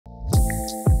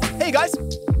Hey guys,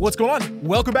 what's going on?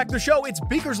 Welcome back to the show. It's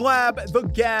Beaker's Lab. The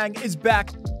gang is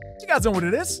back. You guys know what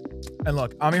it is. And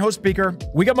look, I'm your host, Beaker.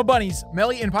 We got my bunnies,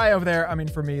 Melly and Pi over there. I mean,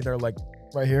 for me, they're like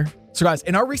right here. So guys,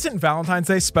 in our recent Valentine's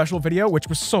Day special video, which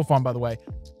was so fun, by the way,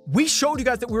 we showed you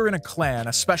guys that we were in a clan,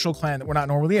 a special clan that we're not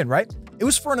normally in, right? It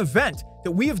was for an event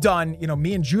that we have done,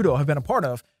 me and Judo have been a part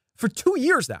of for 2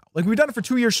 years now. Like, we've done it for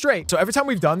 2 years straight. So every time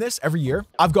we've done this, every year,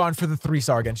 I've gone for the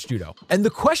 3-star against Judo. And the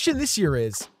question this year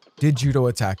is, did Judo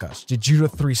attack us? Did Judo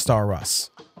 3-star us?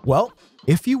 Well,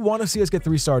 if you want to see us get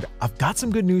 3-starred, I've got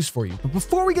some good news for you. But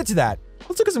before we get to that,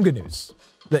 let's look at some good news.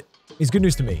 That is good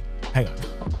news to me. Hang on.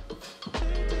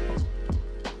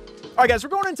 All right, guys,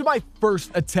 we're going into my first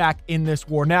attack in this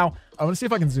war. Now, I want to see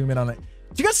if I can zoom in on it.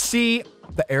 Do you guys see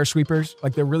the air sweepers?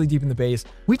 Like, they're really deep in the base.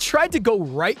 We tried to go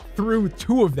right through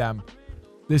 2 of them.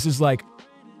 This is like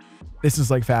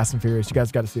Fast and Furious. You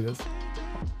guys got to see this.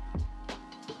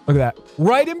 Look at that.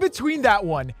 Right in between that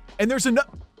one. And there's another.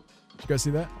 Did you guys see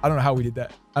that? I don't know how we did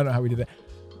that.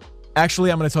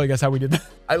 Actually, I'm going to tell you guys how we did that.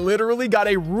 I literally got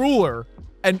a ruler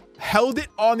and held it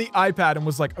on the iPad and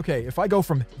was like, okay, if I go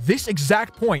from this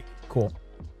exact point, cool.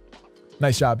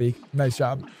 Nice job, Beak. Nice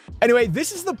job. Anyway,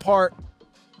 this is the part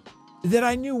that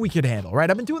I knew we could handle, right?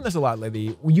 I've been doing this a lot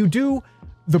lately. When you do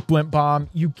the blimp bomb,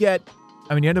 you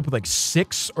end up with like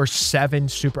 6 or 7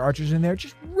 super archers in there,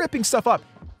 just ripping stuff up.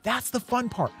 That's the fun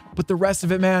part. But the rest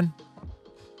of it, man,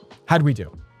 how'd we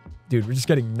do? Dude, we're just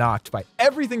getting knocked by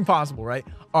everything possible, right?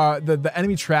 The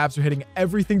enemy traps are hitting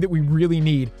everything that we really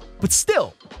need. But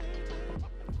still,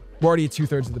 we're already at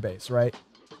 2/3 of the base, right?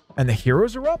 And the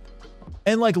heroes are up.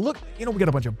 And like, look, we got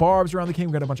a bunch of barbs around the king.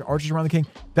 We got a bunch of archers around the king.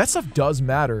 That stuff does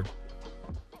matter.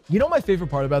 You know my favorite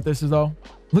part about this is, though?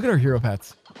 Look at our hero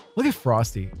pets. Look at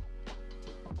Frosty.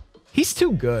 He's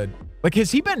too good. Like, has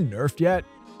he been nerfed yet?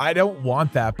 I don't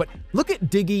want that. But look at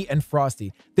Diggy and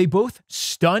Frosty. They both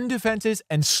stun defenses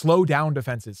and slow down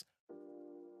defenses.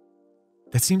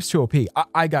 That seems too OP.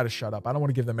 I gotta shut up. I don't want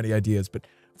to give them any ideas. But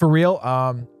for real,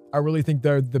 I really think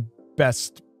they're the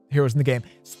best heroes in the game.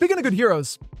 Speaking of good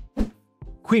heroes,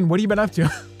 Queen, what have you been up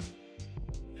to?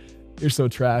 You're so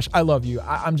trash. I love you.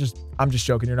 I'm just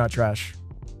joking. You're not trash.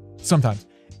 Sometimes.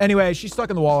 Anyway, she's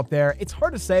stuck in the wall up there. It's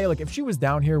hard to say, like, if she was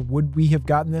down here, would we have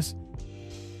gotten this?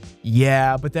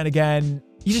 Yeah, but then again,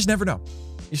 you just never know.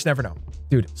 You just never know.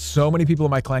 Dude, so many people in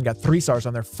my clan got 3-stars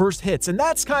on their first hits, and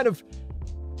that's kind of,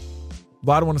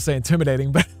 well, I don't want to say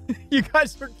intimidating, but you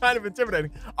guys were kind of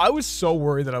intimidating. I was so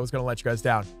worried that I was going to let you guys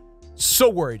down. So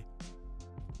worried.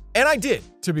 And I did,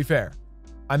 to be fair.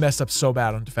 I messed up so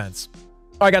bad on defense.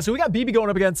 All right, guys, so we got BB going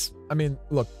up against,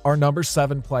 look, our number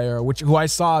 7 player, who I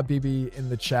saw BB in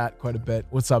the chat quite a bit.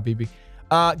 What's up, BB?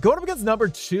 Going up against number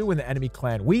 2 in the enemy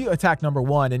clan. We attack number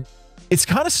 1, and it's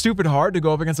kind of stupid hard to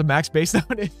go up against a max base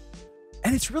nowadays.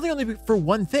 And it's really only for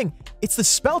one thing. It's the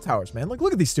spell towers, man. Like,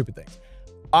 look at these stupid things.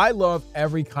 I love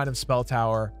every kind of spell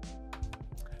tower.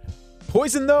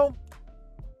 Poison, though,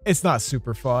 it's not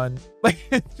super fun. Like,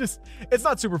 it's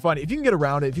not super fun. If you can get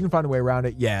around it, if you can find a way around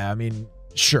it, yeah,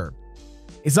 sure.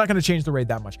 It's not going to change the raid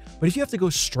that much. But if you have to go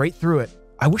straight through it,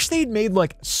 I wish they'd made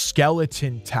like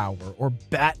skeleton tower or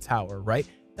bat tower, right?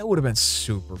 That would have been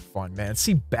super fun, man.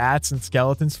 See bats and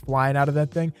skeletons flying out of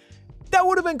that thing. That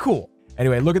would have been cool.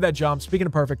 Anyway, look at that jump. Speaking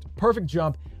of perfect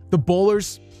jump. The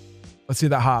bowlers. Let's see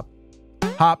that hop.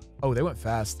 Hop. Oh, they went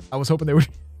fast. I was hoping they would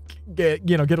get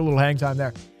a little hang time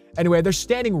there. Anyway, they're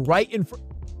standing right in front.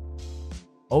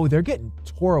 Oh, they're getting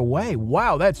tore away.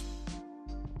 Wow, it's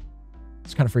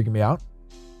kind of freaking me out.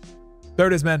 There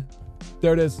it is, man.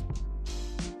 There it is.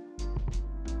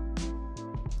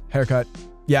 Haircut.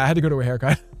 Yeah, I had to go to a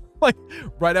haircut. Like,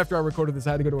 right after I recorded this,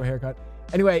 I had to go to a haircut.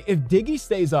 Anyway, if Diggy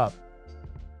stays up.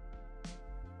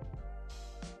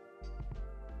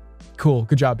 Cool.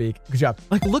 Good job, Beak. Good job.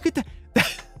 Like, look at that.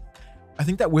 I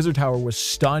think that wizard tower was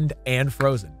stunned and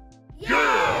frozen.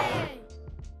 Yay!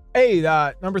 Hey,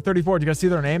 number 34. Do you guys see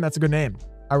their name? That's a good name.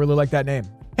 I really like that name.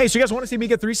 Hey, so you guys want to see me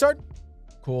get 3-starred?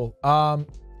 Cool.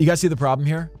 You guys see the problem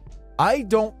here? I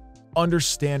don't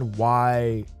understand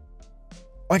why.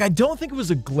 Like, I don't think it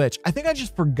was a glitch. I think I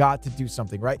just forgot to do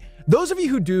something, right? Those of you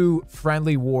who do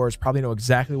friendly wars probably know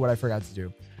exactly what I forgot to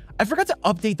do. I forgot to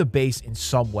update the base in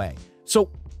some way. So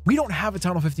we don't have a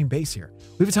Town Hall 15 base here.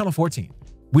 We have a Town Hall 14.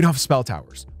 We don't have spell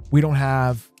towers. We don't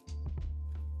have,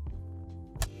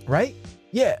 right?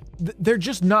 Yeah, they're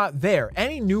just not there.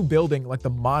 Any new building, like the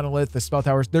monolith, the spell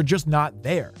towers, they're just not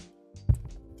there.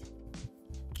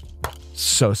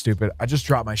 So stupid. I just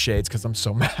dropped my shades because I'm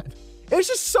so mad. It's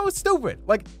just so stupid.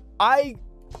 Like, I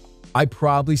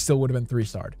probably still would have been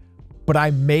 3-starred, but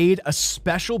I made a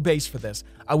special base for this.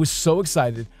 I was so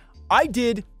excited. I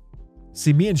did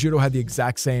See, me and Judo had the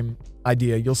exact same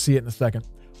idea. You'll see it in a second.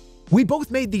 We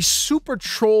both made these super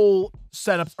troll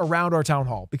setups around our town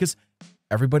hall because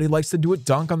everybody likes to do a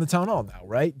dunk on the town hall now,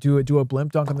 right? Do a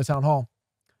blimp dunk on the town hall.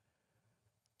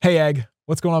 Hey, Egg.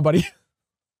 What's going on, buddy?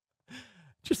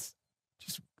 just,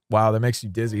 wow, that makes you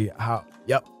dizzy. How?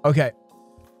 Yep. Okay.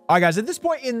 All right, guys, at this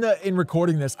point in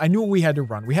recording this, I knew we had to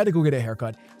run. We had to go get a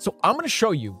haircut. So I'm going to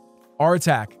show you our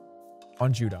attack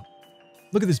on Judo.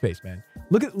 Look at this base, man.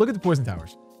 Look at the poison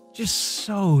towers. Just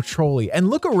so trolly. And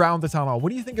look around the town hall.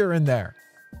 What do you think are in there?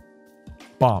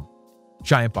 Bomb.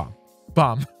 Giant bomb.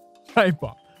 Bomb. Giant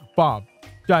bomb. Bomb.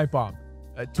 Giant bomb.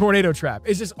 A tornado trap.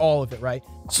 It's just all of it, right?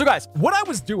 So guys, what I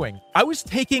was doing, I was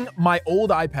taking my old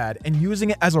iPad and using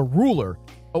it as a ruler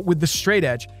with the straight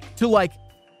edge to like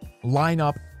line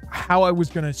up how I was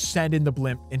going to send in the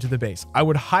blimp into the base. I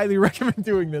would highly recommend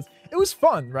doing this. It was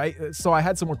fun, right? So I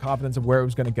had some more confidence of where it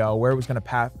was going to go, where it was going to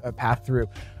path through.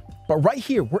 But right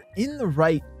here, we're in the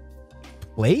right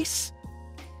place.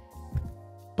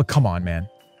 But come on, man.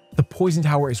 The poison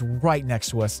tower is right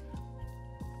next to us.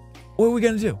 What are we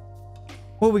going to do?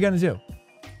 What are we going to do?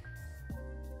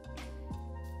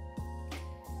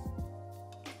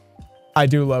 I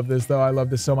do love this, though. I love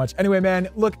this so much. Anyway, man,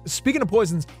 look, speaking of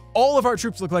poisons, all of our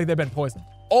troops look like they've been poisoned.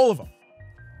 All of them.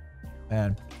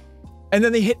 Man. And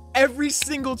then they hit every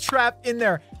single trap in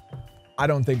there. I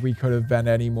don't think we could have been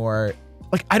any more...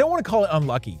 Like, I don't want to call it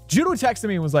unlucky. Judo texted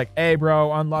me and was like, hey,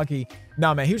 bro, unlucky.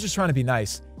 No, man, he was just trying to be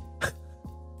nice.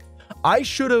 I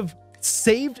should have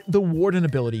saved the Warden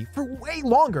ability for way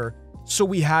longer so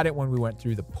we had it when we went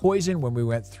through the poison, when we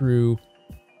went through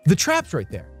the traps right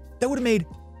there. That would have made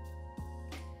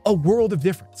a world of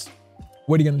difference.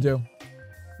 What are you going to do?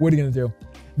 What are you going to do?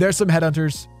 There's some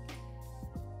headhunters.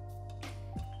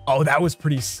 Oh, that was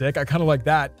pretty sick. I kind of like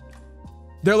that.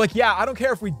 They're like, yeah, I don't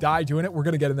care if we die doing it. We're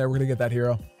going to get in there. We're going to get that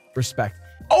hero. Respect.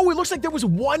 Oh, it looks like there was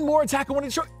one more attack I wanted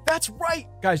to show. That's right.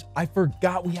 Guys, I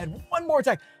forgot we had one more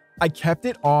attack. I kept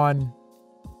it on.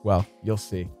 Well, you'll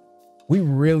see. We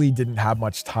really didn't have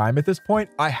much time at this point.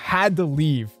 I had to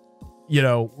leave, you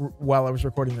know, while I was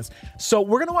recording this. So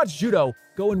we're going to watch Judo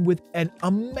go in with an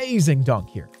amazing dunk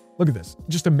here. Look at this.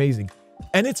 Just amazing.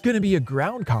 And it's going to be a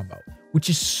ground combo, which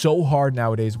is so hard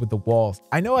nowadays with the walls.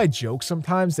 I know I joke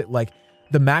sometimes that like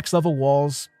the max level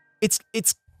walls, it's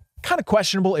kind of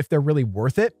questionable if they're really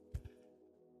worth it.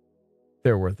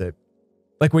 They're worth it.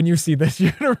 Like when you see this,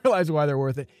 you're going to realize why they're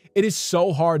worth it. It is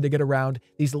so hard to get around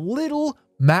these little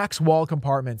max wall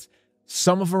compartments.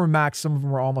 Some of them are max, some of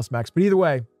them are almost max. But either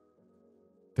way,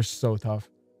 they're so tough.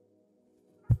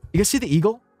 You guys see the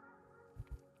eagle?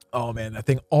 Oh man, that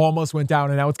thing almost went down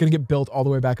and now it's going to get built all the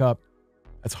way back up.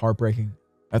 That's heartbreaking.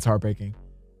 That's heartbreaking.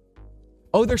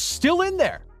 Oh, they're still in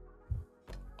there.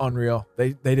 Unreal.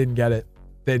 They didn't get it.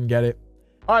 They didn't get it.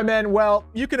 All right, man. Well,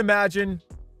 you can imagine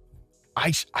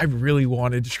I really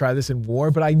wanted to try this in war,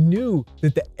 but I knew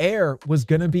that the air was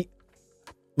going to be...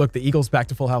 Look, the eagle's back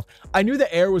to full health. I knew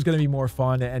the air was going to be more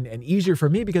fun and easier for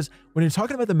me because when you're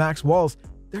talking about the max walls,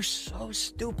 they're so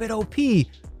stupid OP.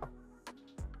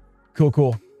 Cool,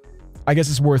 cool. I guess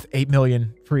it's worth 8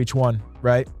 million for each one,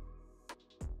 right?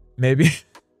 Maybe.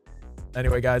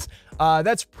 Anyway, guys,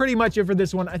 that's pretty much it for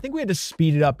this one. I think we had to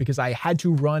speed it up because I had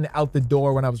to run out the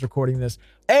door when I was recording this.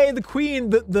 Hey, the queen,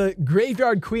 the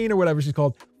graveyard queen or whatever she's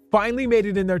called, finally made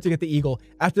it in there to get the eagle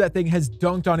after that thing has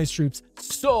dunked on his troops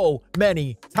so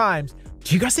many times.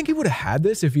 Do you guys think he would have had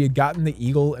this if he had gotten the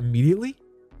eagle immediately?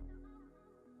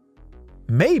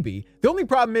 Maybe. The only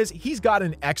problem is he's got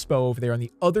an expo over there on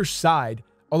the other side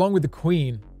along with the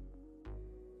queen.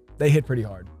 They hit pretty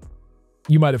hard.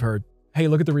 You might have heard. Hey,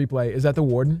 look at the replay. Is that the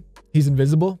warden? He's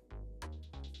invisible.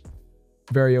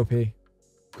 Very OP.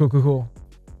 Cool, cool, cool.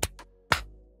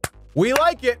 We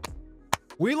like it.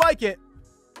 We like it.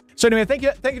 So anyway, thank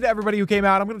you to everybody who came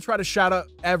out. I'm going to try to shout out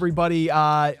everybody.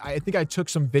 I think I took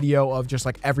some video of just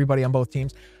like everybody on both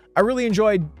teams. I really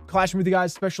enjoyed clashing with you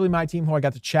guys, especially my team who I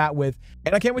got to chat with.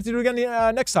 And I can't wait to do it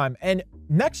again next time. And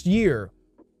next year,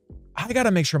 I got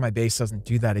to make sure my base doesn't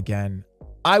do that again.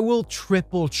 I will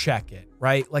triple check it,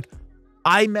 right? Like,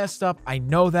 I messed up. I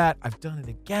know that. I've done it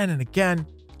again and again.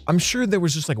 I'm sure there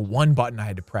was just like one button I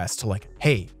had to press to like,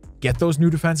 hey, get those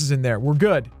new defenses in there. We're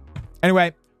good.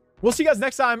 Anyway, we'll see you guys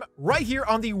next time right here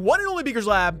on the one and only Beaker's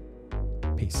Lab.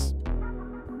 Peace.